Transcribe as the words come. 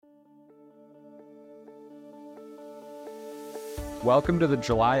Welcome to the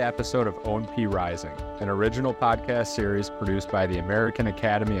July episode of O&P Rising, an original podcast series produced by the American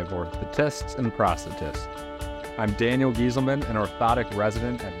Academy of Orthotists and Prosthetists. I'm Daniel Gieselman, an orthotic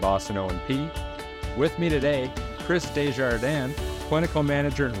resident at Boston O&P. With me today, Kris Desjardins, clinical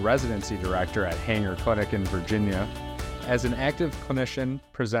manager and residency director at Hanger Clinic in Virginia. As an active clinician,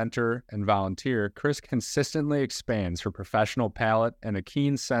 presenter, and volunteer, Kris consistently expands her professional palette and a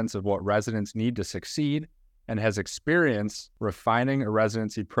keen sense of what residents need to succeed, and has experience refining a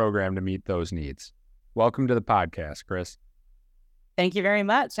residency program to meet those needs. Welcome to the podcast, Kris. Thank you very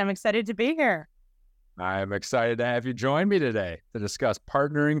much. I'm excited to be here. I'm excited to have you join me today to discuss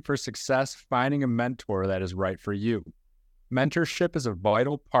partnering for success, finding a mentor that is right for you. Mentorship is a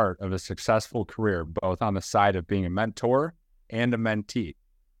vital part of a successful career, both on the side of being a mentor and a mentee.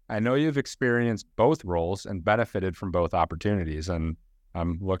 I know you've experienced both roles and benefited from both opportunities, and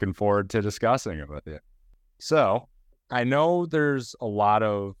I'm looking forward to discussing it with you. So I know there's a lot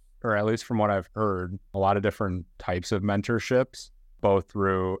of, or at least from what I've heard, a lot of different types of mentorships, both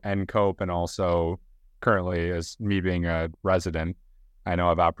through NCOPE and also currently as me being a resident. I know I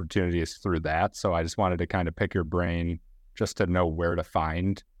have opportunities through that. So I just wanted to kind of pick your brain just to know where to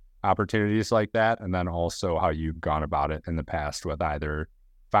find opportunities like that, and then also how you've gone about it in the past with either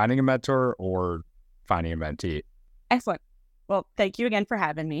finding a mentor or finding a mentee. Excellent. Well, thank you again for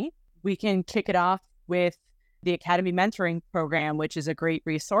having me. We can kick it off with the Academy Mentoring Program, which is a great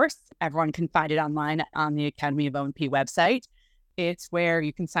resource. Everyone can find it online on the Academy of O&P website. It's where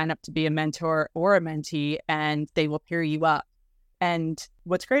you can sign up to be a mentor or a mentee, and they will pair you up. And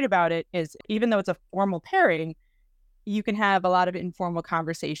what's great about it is, even though it's a formal pairing, you can have a lot of informal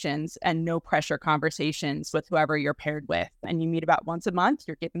conversations and no pressure conversations with whoever you're paired with. And you meet about once a month,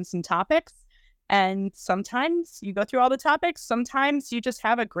 you're given some topics. And sometimes you go through all the topics. Sometimes you just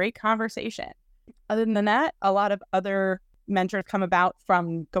have a great conversation. Other than that, a lot of other mentors come about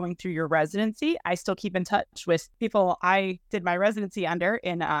from going through your residency. I still keep in touch with people I did my residency under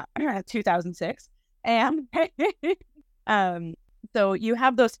in 2006. And so you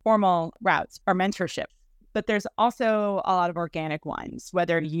have those formal routes or mentorships. But there's also a lot of organic ones,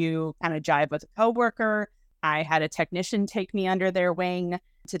 whether you kind of jive with a coworker. I had a technician take me under their wing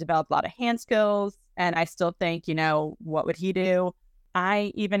to develop a lot of hand skills. And I still think, what would he do?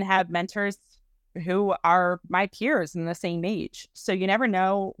 I even have mentors who are my peers in the same age. So you never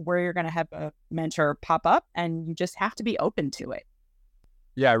know where you're going to have a mentor pop up, and you just have to be open to it.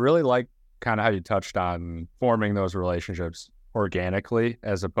 Yeah, I really like kind of how you touched on forming those relationships organically,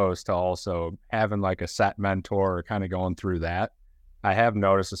 as opposed to also having like a set mentor or kind of going through that. I have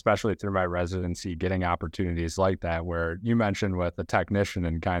noticed, especially through my residency, getting opportunities like that, where you mentioned with a technician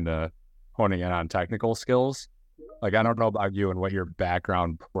and kind of honing in on technical skills. Like, I don't know about you and what your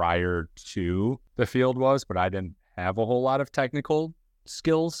background prior to the field was, but I didn't have a whole lot of technical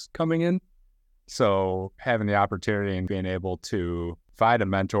skills coming in. So having the opportunity and being able to find a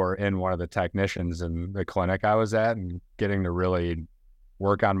mentor in one of the technicians in the clinic I was at, and getting to really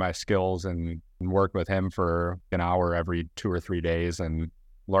work on my skills and work with him for an hour every 2 or 3 days and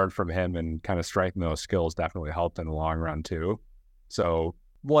learn from him and kind of strengthen those skills definitely helped in the long run too. So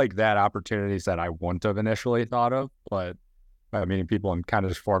like that, opportunities that I wouldn't have initially thought of, but meeting people and kind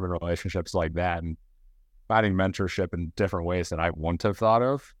of just forming relationships like that and finding mentorship in different ways that I wouldn't have thought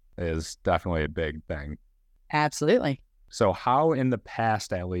of is definitely a big thing. Absolutely. So how, in the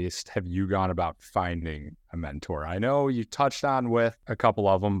past at least, have you gone about finding a mentor? I know you touched on with a couple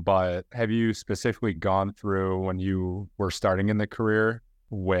of them, but have you specifically gone through when you were starting in the career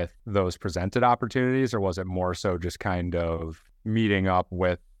with those presented opportunities, or was it more so just kind of meeting up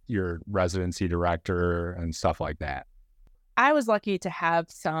with your residency director and stuff like that? I was lucky to have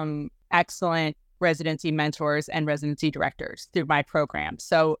some excellent residency mentors and residency directors through my program.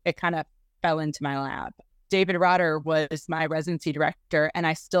 So it kind of fell into my lap. David Rotter was my residency director, and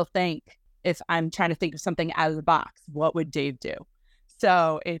I still think, if I'm trying to think of something out of the box, what would Dave do?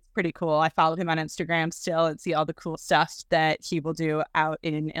 So it's pretty cool. I follow him on Instagram still and see all the cool stuff that he will do out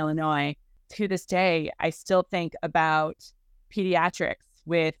in Illinois. To this day, I still think about pediatrics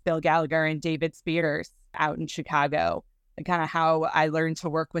with Bill Gallagher and David Spears out in Chicago, and kind of how I learned to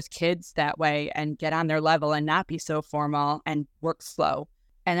work with kids that way and get on their level and not be so formal and work slow.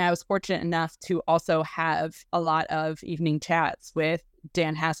 And I was fortunate enough to also have a lot of evening chats with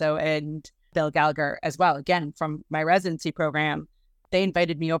Dan Hasso and Bill Gallagher as well. Again, from my residency program, they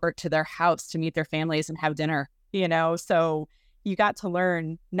invited me over to their house to meet their families and have dinner, so you got to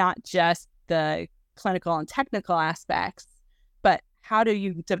learn not just the clinical and technical aspects, but how do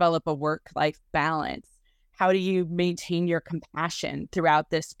you develop a work-life balance? How do you maintain your compassion throughout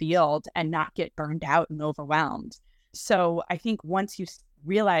this field and not get burned out and overwhelmed? So I think once you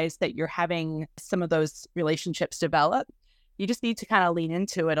realize that you're having some of those relationships develop, you just need to kind of lean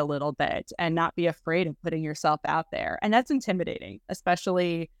into it a little bit and not be afraid of putting yourself out there. And that's intimidating,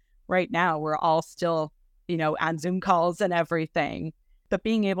 especially right now. We're all still, on Zoom calls and everything. But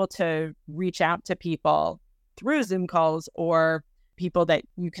being able to reach out to people through Zoom calls or people that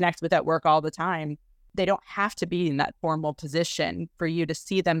you connect with at work all the time, they don't have to be in that formal position for you to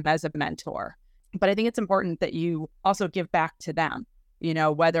see them as a mentor. But I think it's important that you also give back to them,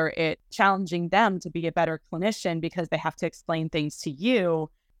 whether it's challenging them to be a better clinician because they have to explain things to you,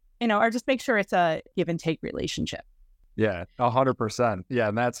 or just make sure it's a give and take relationship. Yeah, 100%. Yeah,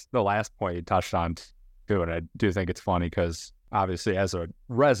 and that's the last point you touched on too. And I do think it's funny because obviously as a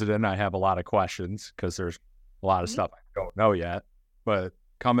resident, I have a lot of questions because there's a lot of stuff I don't know yet. But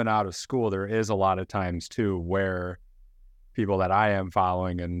coming out of school, there is a lot of times too where people that I am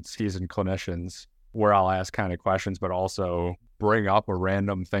following and seasoned clinicians, where I'll ask kind of questions, but also bring up a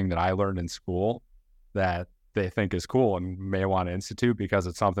random thing that I learned in school that they think is cool and may want to institute because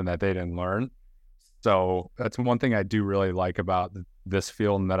it's something that they didn't learn. So that's one thing I do really like about this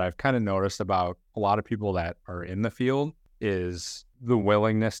field, and that I've kind of noticed about a lot of people that are in the field, is the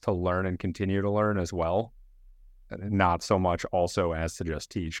willingness to learn and continue to learn as well. Not so much also as to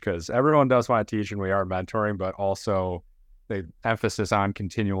just teach, because everyone does want to teach and we are mentoring, but also the emphasis on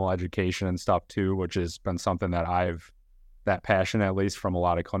continual education and stuff too, which has been something that that passion, at least from a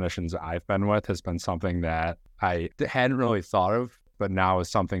lot of clinicians I've been with, has been something that I hadn't really thought of, but now is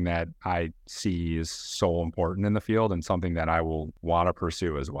something that I see is so important in the field and something that I will want to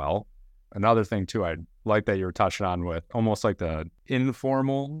pursue as well. Another thing too, I like that you were touching on with almost like the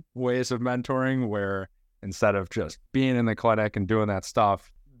informal ways of mentoring, where instead of just being in the clinic and doing that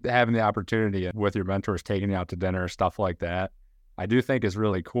stuff, having the opportunity with your mentors, taking you out to dinner, stuff like that, I do think is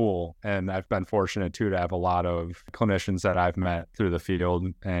really cool. And I've been fortunate too to have a lot of clinicians that I've met through the field.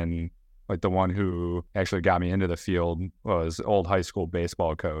 And like the one who actually got me into the field was an old high school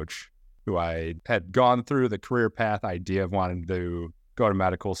baseball coach who I had gone through the career path idea of wanting to go to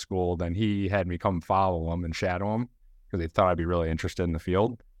medical school. Then he had me come follow him and shadow him because he thought I'd be really interested in the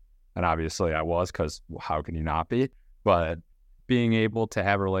field. And obviously I was, because how can you not be? But being able to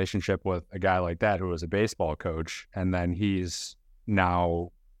have a relationship with a guy like that who was a baseball coach, and then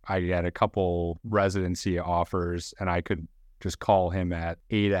I had a couple residency offers and I could just call him at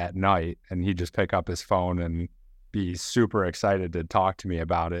 8 at night and he'd just pick up his phone and be super excited to talk to me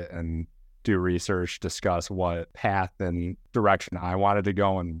about it and do research, discuss what path and direction I wanted to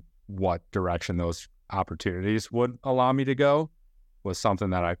go and what direction those opportunities would allow me to go, was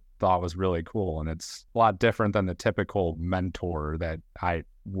something that I thought was really cool. And it's a lot different than the typical mentor that I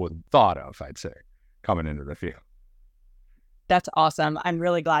would thought of, I'd say, coming into the field. That's awesome. I'm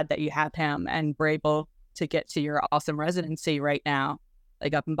really glad that you have him and were able to get to your awesome residency right now,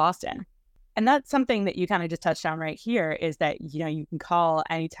 like up in Boston. And that's something that you kind of just touched on right here, is that, you can call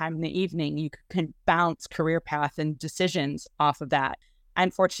anytime in the evening. You can bounce career path and decisions off of that.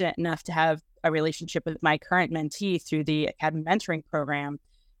 I'm fortunate enough to have a relationship with my current mentee through the Academy Mentoring Program,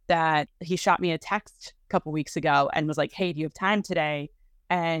 that he shot me a text a couple weeks ago and was like, hey, do you have time today?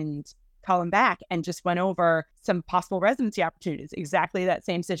 And call him back, and just went over some possible residency opportunities, exactly that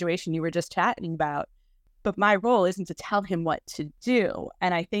same situation you were just chatting about. But my role isn't to tell him what to do.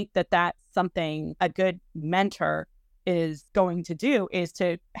 And I think that that's something a good mentor is going to do, is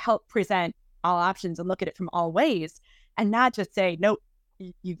to help present all options and look at it from all ways, and not just say, nope,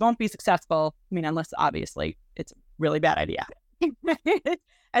 you won't be successful. I mean, unless obviously it's a really bad idea.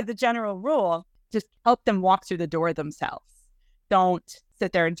 As a general rule, just help them walk through the door themselves. Don't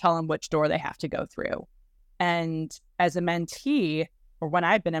sit there and tell them which door they have to go through. And as a mentee, or when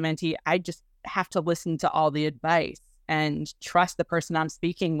I've been a mentee, I just have to listen to all the advice and trust the person I'm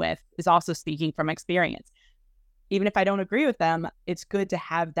speaking with is also speaking from experience. Even if I don't agree with them, it's good to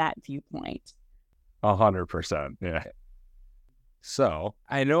have that viewpoint. 100%. Yeah. So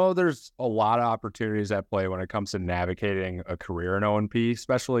I know there's a lot of opportunities at play when it comes to navigating a career in O&P,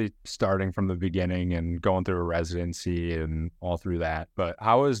 especially starting from the beginning and going through a residency and all through that. But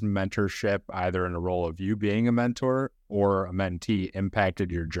how has mentorship, either in the role of you being a mentor or a mentee,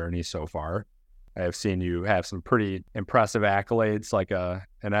 impacted your journey so far? I've seen you have some pretty impressive accolades, like an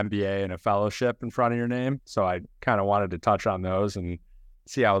MBA and a fellowship in front of your name. So I kind of wanted to touch on those and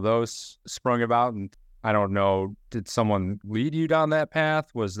see how those sprung about. And I don't know, did someone lead you down that path?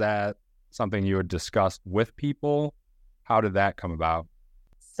 Was that something you had discussed with people? How did that come about?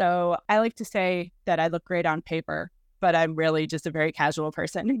 So I like to say that I look great on paper, but I'm really just a very casual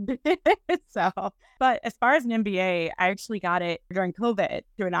person. So, but as far as an MBA, I actually got it during COVID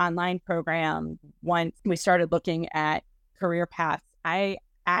through an online program. Once we started looking at career paths, I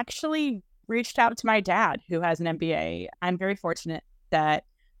actually reached out to my dad, who has an MBA. I'm very fortunate that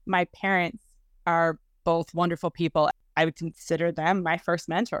my parents are both wonderful people. I would consider them my first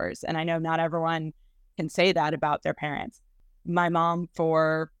mentors. And I know not everyone can say that about their parents. My mom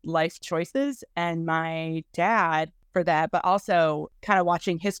for life choices and my dad for that, but also kind of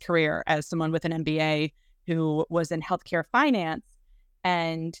watching his career as someone with an MBA who was in healthcare finance.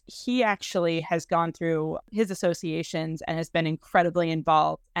 And he actually has gone through his associations and has been incredibly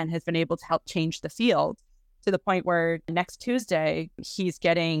involved and has been able to help change the field to the point where next Tuesday, he's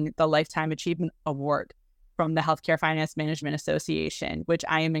getting the Lifetime Achievement Award from the Healthcare Finance Management Association, which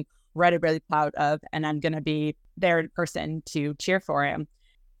I am incredibly proud of. And I'm going to be there in person to cheer for him.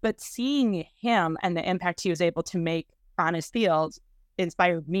 But seeing him and the impact he was able to make on his field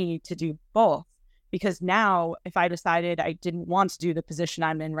inspired me to do both. Because now, if I decided I didn't want to do the position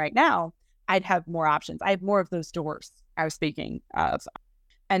I'm in right now, I'd have more options. I have more of those doors I was speaking of.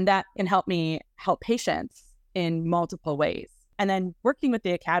 And that can help me help patients in multiple ways. And then working with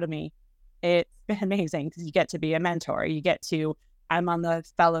the academy, it's been amazing because you get to be a mentor. I'm on the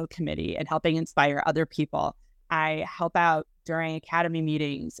fellow committee and helping inspire other people. I help out during academy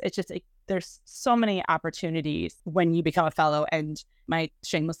meetings. It's just, there's so many opportunities when you become a fellow. And my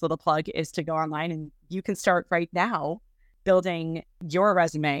shameless little plug is to go online and you can start right now building your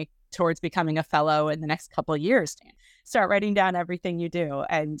resume towards becoming a fellow in the next couple of years. Start writing down everything you do.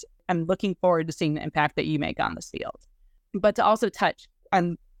 And I'm looking forward to seeing the impact that you make on this field. But to also touch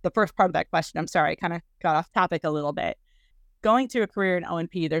on the first part of that question, I'm sorry, I kind of got off topic a little bit. Going through a career in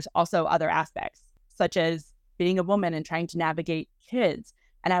O&P, there's also other aspects, such as being a woman and trying to navigate kids.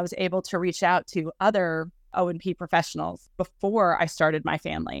 And I was able to reach out to other O&P professionals before I started my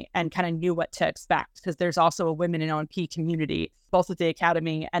family and kind of knew what to expect, because there's also a women in O&P community, both with the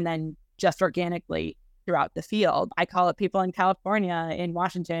academy and then just organically throughout the field. I call it people in California, in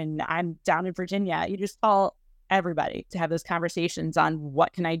Washington, I'm down in Virginia. You just call everybody to have those conversations on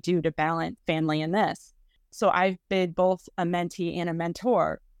what can I do to balance family and this. So I've been both a mentee and a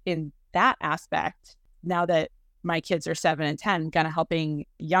mentor in that aspect. Now that my kids are 7 and 10, kind of helping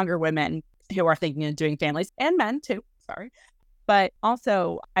younger women who are thinking of doing families, and men too, sorry. But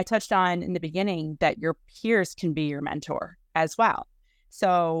also I touched on in the beginning that your peers can be your mentor as well.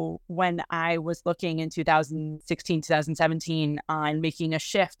 So when I was looking in 2016, 2017 on making a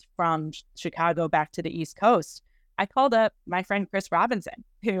shift from Chicago back to the East Coast, I called up my friend Kris Robinson,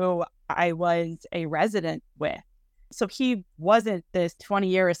 who I was a resident with. So he wasn't this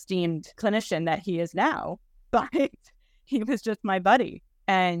 20-year esteemed clinician that he is now, but he was just my buddy.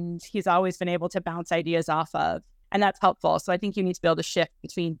 And he's always been able to bounce ideas off of. And that's helpful. So I think you need to be able to shift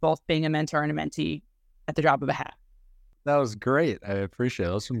between both being a mentor and a mentee at the drop of a hat. That was great. I appreciate it.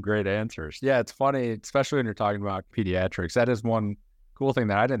 Those are some great answers. Yeah, it's funny, especially when you're talking about pediatrics. That is one cool thing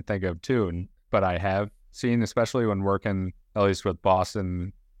that I didn't think of too, but I have seen, especially when working, at least with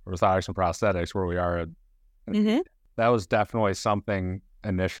Boston Orthotics and Prosthetics, where we are. That was definitely something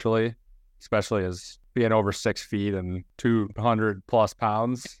initially, especially as being over 6 feet and 200 plus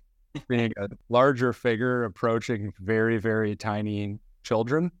pounds, being a larger figure approaching very, very tiny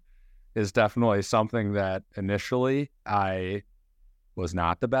children is definitely something that initially I was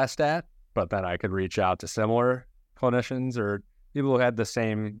not the best at, but then I could reach out to similar clinicians or people who had the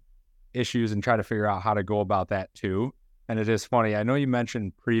same issues and try to figure out how to go about that too. And it is funny, I know you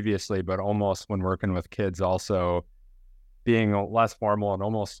mentioned previously, but almost when working with kids also being less formal and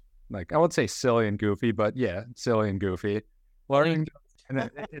almost like, I would say silly and goofy, but yeah, silly and goofy. Learning, and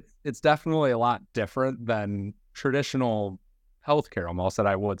it's definitely a lot different than traditional healthcare almost, that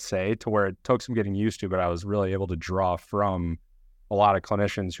I would say, to where it took some getting used to, but I was really able to draw from a lot of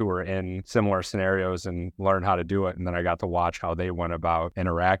clinicians who were in similar scenarios and learn how to do it. And then I got to watch how they went about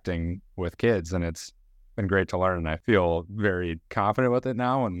interacting with kids, and it's been great to learn. And I feel very confident with it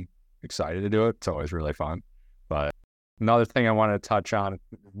now and excited to do it. It's always really fun. But another thing I want to touch on,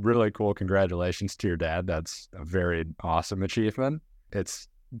 really cool. Congratulations to your dad. That's a very awesome achievement. It's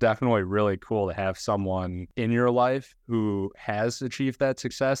definitely really cool to have someone in your life who has achieved that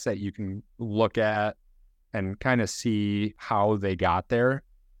success that you can look at and kind of see how they got there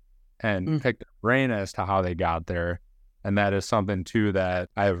and pick the brain as to how they got there. And that is something too that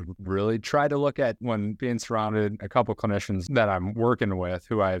I've really tried to look at when being surrounded a couple clinicians that I'm working with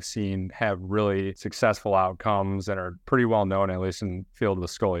who I've seen have really successful outcomes and are pretty well known, at least in the field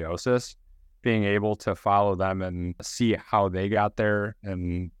with scoliosis. Being able to follow them and see how they got there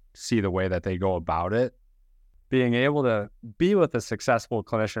and see the way that they go about it being able to be with a successful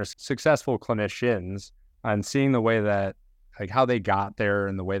clinician or successful clinicians and seeing the way that, like how they got there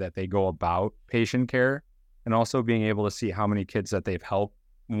and the way that they go about patient care, and also being able to see how many kids that they've helped.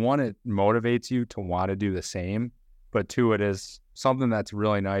 One, it motivates you to want to do the same, but two, it is something that's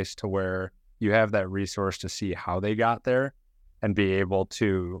really nice to where you have that resource to see how they got there and be able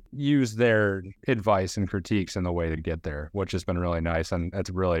to use their advice and critiques in the way to get there, which has been really nice. And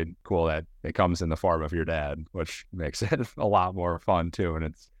it's really cool that it comes in the form of your dad, which makes it a lot more fun too. And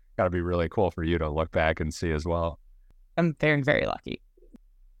it's got to be really cool for you to look back and see as well. I'm very, very lucky.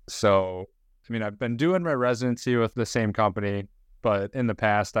 So, I mean, I've been doing my residency with the same company, but in the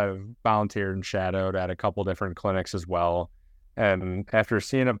past I've volunteered and shadowed at a couple different clinics as well. And after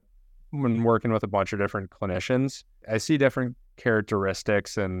when working with a bunch of different clinicians, I see different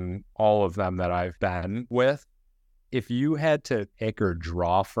characteristics in all of them that I've been with. If you had to pick or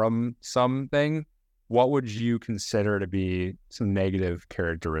draw from something, what would you consider to be some negative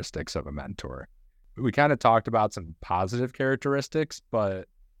characteristics of a mentor? We kind of talked about some positive characteristics, but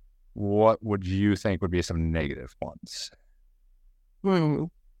what would you think would be some negative ones?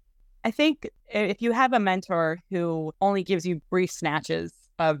 I think if you have a mentor who only gives you brief snatches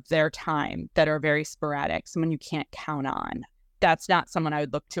of their time that are very sporadic, someone you can't count on, that's not someone I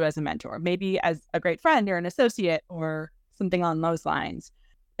would look to as a mentor. Maybe as a great friend or an associate or something on those lines.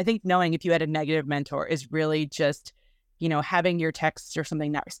 I think knowing if you had a negative mentor is really just, having your texts or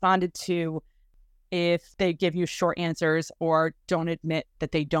something not responded to, if they give you short answers or don't admit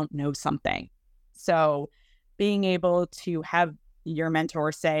that they don't know something. So being able to have your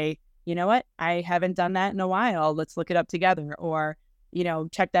mentor say, you know what, I haven't done that in a while. Let's look it up together. Or,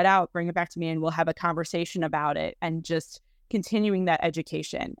 check that out, bring it back to me and we'll have a conversation about it. And just continuing that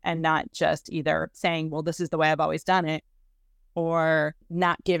education and not just either saying, well, this is the way I've always done it, or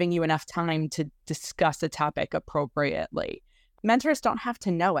not giving you enough time to discuss a topic appropriately. Mentors don't have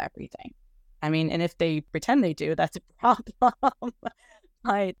to know everything. I mean, and if they pretend they do, that's a problem.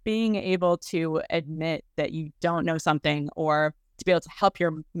 But being able to admit that you don't know something, or to be able to help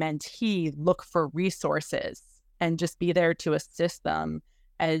your mentee look for resources and just be there to assist them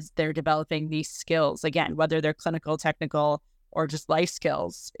as they're developing these skills, again, whether they're clinical, technical, or just life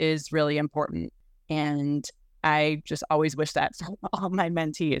skills, is really important. And I just always wish that for all my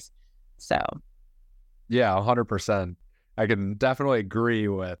mentees. So, yeah, 100%. I can definitely agree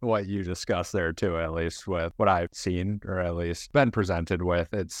with what you discussed there too, at least with what I've seen or at least been presented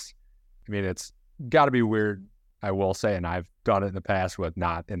with. It's got to be weird, I will say, and I've done it in the past with,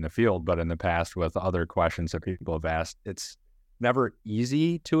 not in the field, but in the past with other questions that people have asked. It's never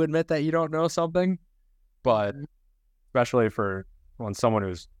easy to admit that you don't know something, but especially for when someone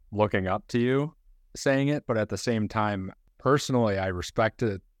who's looking up to you saying it. But at the same time, personally, I respect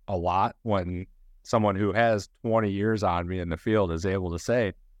it a lot when someone who has 20 years on me in the field is able to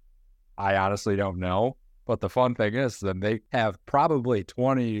say, I honestly don't know. But the fun thing is then they have probably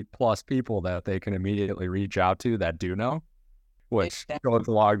 20 plus people that they can immediately reach out to that do know, which goes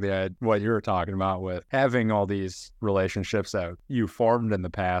along what you were talking about with having all these relationships that you formed in the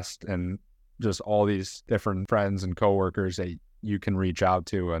past and just all these different friends and coworkers that you can reach out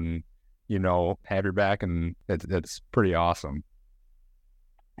to and, have your back. And it's pretty awesome.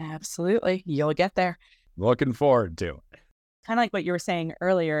 Absolutely. You'll get there. Looking forward to it. Kind of like what you were saying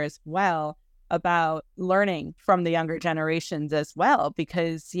earlier as well about learning from the younger generations as well,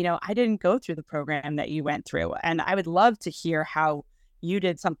 because, I didn't go through the program that you went through. And I would love to hear how you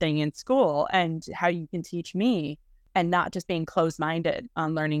did something in school and how you can teach me, and not just being closed-minded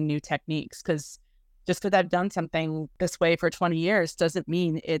on learning new techniques. Because just because I've done something this way for 20 years doesn't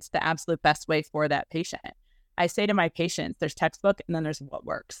mean it's the absolute best way for that patient. I say to my patients, there's textbook and then there's what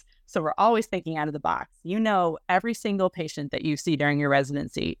works. So we're always thinking out of the box. Every single patient that you see during your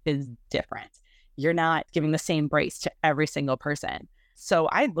residency is different. You're not giving the same brace to every single person. So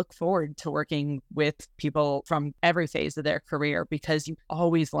I look forward to working with people from every phase of their career, because you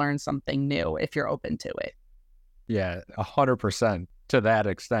always learn something new if you're open to it. Yeah, 100%. To that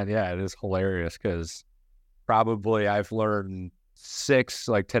extent, yeah, it is hilarious because probably I've learned 6,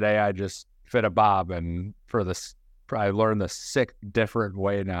 like today I just fit a bob, and for this I learned the 6th different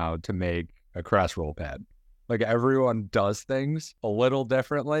way now to make a crest roll pad. Like everyone does things a little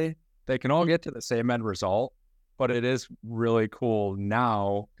differently. They can all get to the same end result, but it is really cool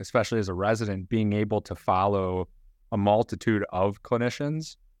now, especially as a resident, being able to follow a multitude of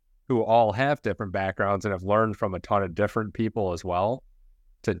clinicians who all have different backgrounds and have learned from a ton of different people as well,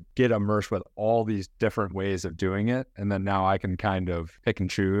 to get immersed with all these different ways of doing it. And then now I can kind of pick and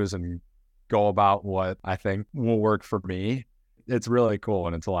choose and go about what I think will work for me. It's really cool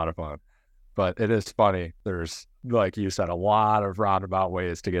and it's a lot of fun. But it is funny. There's, like you said, a lot of roundabout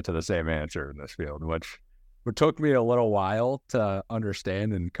ways to get to the same answer in this field, which took me a little while to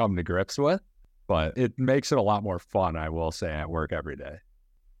understand and come to grips with. But it makes it a lot more fun, I will say, at work every day.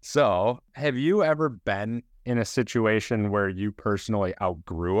 So have you ever been in a situation where you personally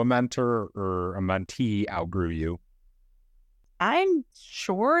outgrew a mentor or a mentee outgrew you? I'm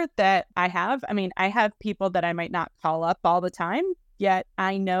sure that I have. I mean, I have people that I might not call up all the time, yet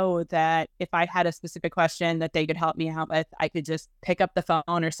I know that if I had a specific question that they could help me out with, I could just pick up the phone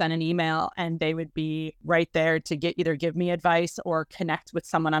or send an email and they would be right there to either give me advice or connect with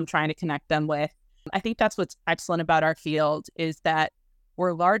someone I'm trying to connect them with. I think that's what's excellent about our field is that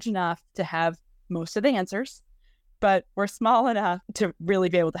we're large enough to have most of the answers, but we're small enough to really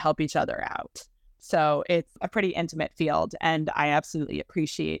be able to help each other out. So it's a pretty intimate field, and I absolutely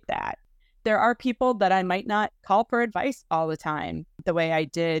appreciate that. There are people that I might not call for advice all the time, the way I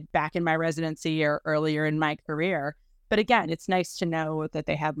did back in my residency or earlier in my career. But again, it's nice to know that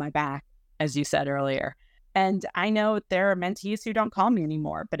they have my back, as you said earlier. And I know there are mentees who don't call me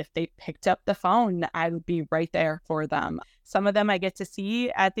anymore, but if they picked up the phone, I would be right there for them. Some of them I get to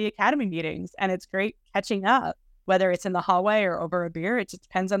see at the academy meetings, and it's great catching up, whether it's in the hallway or over a beer. It just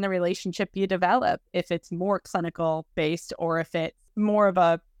depends on the relationship you develop, if it's more clinical based or if it's more of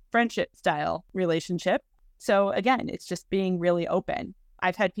a friendship style relationship. So again, it's just being really open.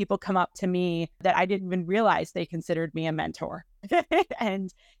 I've had people come up to me that I didn't even realize they considered me a mentor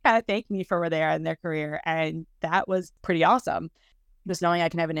and kind of thank me for where they are in their career. And that was pretty awesome. Just knowing I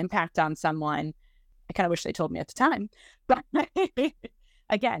can have an impact on someone. I kind of wish they told me at the time. But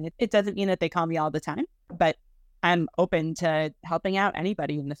again, it doesn't mean that they call me all the time, but I'm open to helping out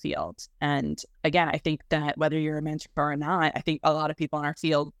anybody in the field. And again, I think that whether you're a mentor or not, I think a lot of people in our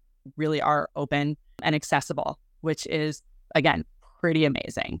field really are open and accessible, which is, again, pretty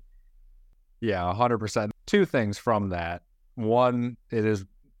amazing. Yeah, 100%. Two things from that. One, it is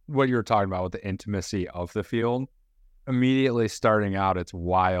what you were talking about with the intimacy of the field. Immediately starting out, it's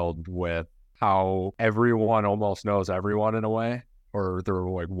wild with how everyone almost knows everyone in a way, or they're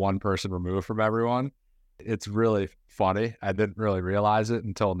like one person removed from everyone. It's really funny. I didn't really realize it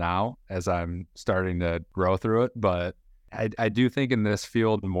until now as I'm starting to grow through it. But I do think in this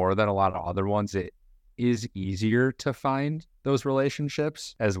field, more than a lot of other ones, it is easier to find those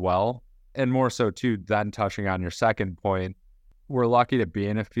relationships as well. And more so too, then touching on your second point, we're lucky to be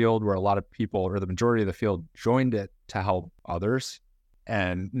in a field where a lot of people, or the majority of the field, joined it to help others.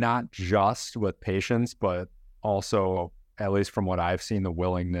 And not just with patients, but also, at least from what I've seen, the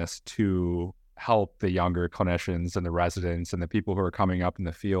willingness to help the younger clinicians and the residents and the people who are coming up in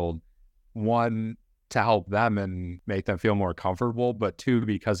the field. One, to help them and make them feel more comfortable, but two,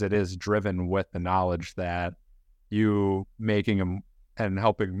 because it is driven with the knowledge that you making them and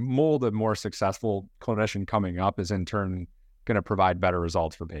helping mold a more successful clinician coming up is in turn going to provide better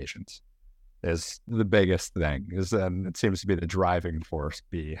results for patients is the biggest thing, and it seems to be the driving force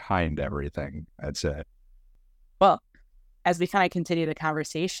behind everything, I'd say. Well, as we kind of continue the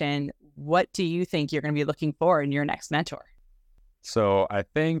conversation, what do you think you're going to be looking for in your next mentor? So I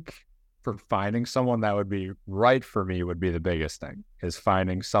think for finding someone that would be right for me would be the biggest thing, is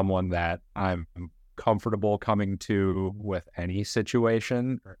finding someone that I'm comfortable coming to with any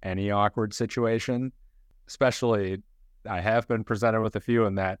situation or any awkward situation. Especially, I have been presented with a few,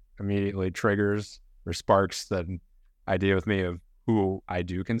 and that immediately triggers or sparks the idea with me of who I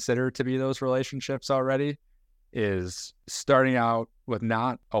do consider to be those relationships already, is starting out with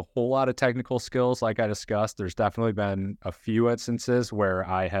not a whole lot of technical skills like I discussed. There's definitely been a few instances where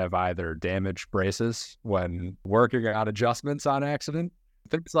I have either damaged braces when working on adjustments on accident,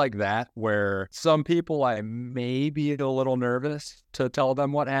 things like that, where some people I may be a little nervous to tell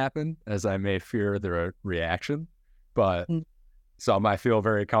them what happened, as I may fear their reaction. But some I feel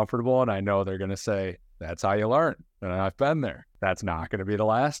very comfortable, and I know they're going to say, that's how you learn. And I've been there. That's not going to be the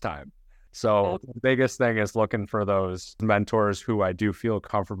last time. So the biggest thing is looking for those mentors who I do feel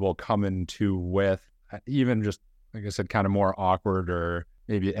comfortable coming to with, even just, like I said, kind of more awkward or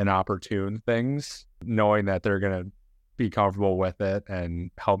maybe inopportune things, knowing that they're going to be comfortable with it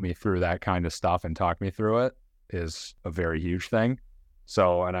and help me through that kind of stuff and talk me through it is a very huge thing.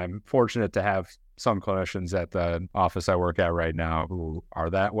 So, and I'm fortunate to have some clinicians at the office I work at right now who are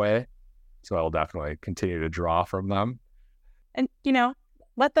that way. So I'll definitely continue to draw from them. And,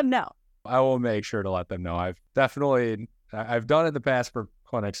 let them know. I will make sure to let them know. I've done it in the past for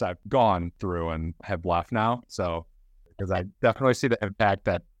clinics I've gone through and have left now. So, because I definitely see the impact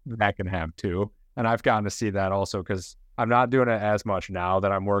that can have too. And I've gotten to see that also because I'm not doing it as much now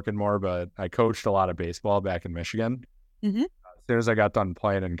that I'm working more, but I coached a lot of baseball back in Michigan. As soon as I got done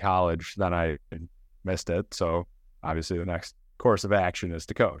playing in college, then I missed it. So obviously the next course of action is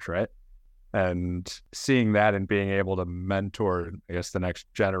to coach, right? And seeing that and being able to mentor, I guess, the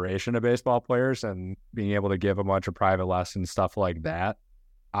next generation of baseball players and being able to give a bunch of private lessons, stuff like that.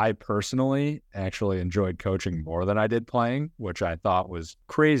 I personally actually enjoyed coaching more than I did playing, which I thought was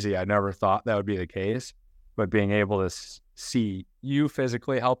crazy. I never thought that would be the case, but being able to see you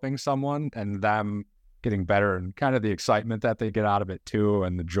physically helping someone and them getting better and kind of the excitement that they get out of it too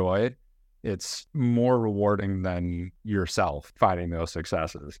and the joy, it's more rewarding than yourself finding those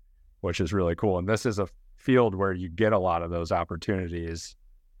successes, which is really cool. And this is a field where you get a lot of those opportunities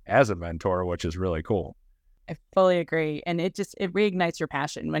as a mentor, which is really cool. I fully agree. And it reignites your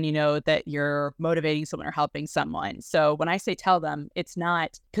passion when you know that you're motivating someone or helping someone. So when I say tell them, it's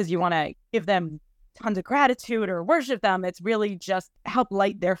not because you want to give them tons of gratitude or worship them. It's really just help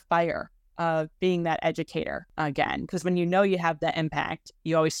light their fire of being that educator again. Because when you know you have that impact,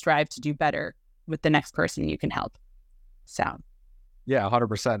 you always strive to do better with the next person you can help. So yeah,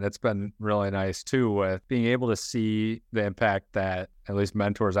 100%. It's been really nice too with being able to see the impact that at least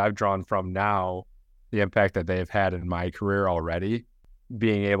mentors I've drawn from now, the impact that they've had in my career already,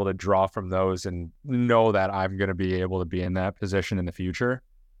 being able to draw from those and know that I'm going to be able to be in that position in the future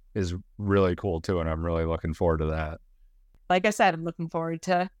is really cool too. And I'm really looking forward to that. Like I said, I'm looking forward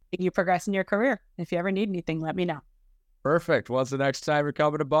to seeing you progress in your career. If you ever need anything, let me know. Perfect. When's the next time you're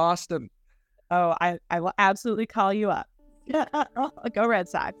coming to Boston? Oh, I will absolutely call you up. Go Red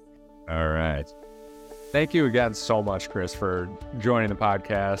Sox. All right. Thank you again so much, Kris, for joining the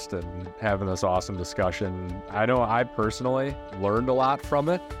podcast and having this awesome discussion. I know I personally learned a lot from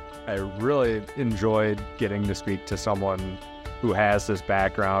it. I really enjoyed getting to speak to someone who has this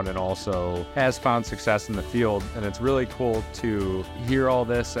background and also has found success in the field. And it's really cool to hear all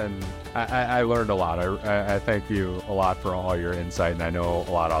this. And I learned a lot. I thank you a lot for all your insight. And I know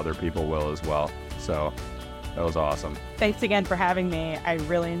a lot of other people will as well. So that was awesome. Thanks again for having me. I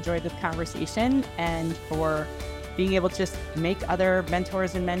really enjoyed this conversation and for being able to just make other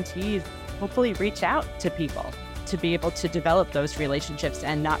mentors and mentees hopefully reach out to people to be able to develop those relationships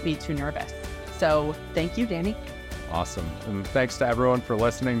and not be too nervous. So thank you, Danny. Awesome. And thanks to everyone for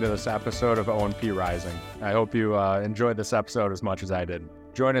listening to this episode of O&P Rising. I hope you enjoyed this episode as much as I did.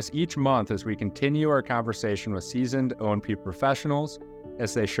 Join us each month as we continue our conversation with seasoned O&P professionals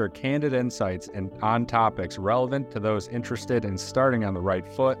as they share candid insights and on topics relevant to those interested in starting on the right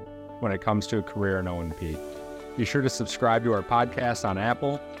foot when it comes to a career in O&P. Be sure to subscribe to our podcast on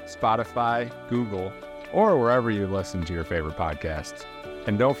Apple, Spotify, Google, or wherever you listen to your favorite podcasts.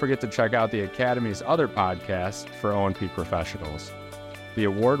 And don't forget to check out the Academy's other podcasts for O&P professionals. The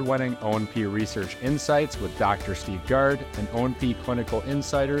award-winning O&P Research Insights with Dr. Steve Gard and O&P Clinical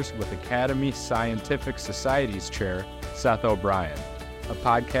Insiders with Academy Scientific Society's Chair, Seth O'Brien, a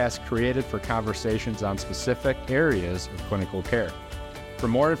podcast created for conversations on specific areas of clinical care. For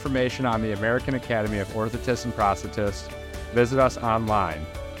more information on the American Academy of Orthotists and Prosthetists, visit us online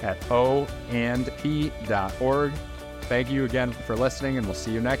at oandp.org. Thank you again for listening, and we'll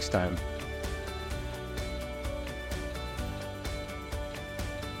see you next time.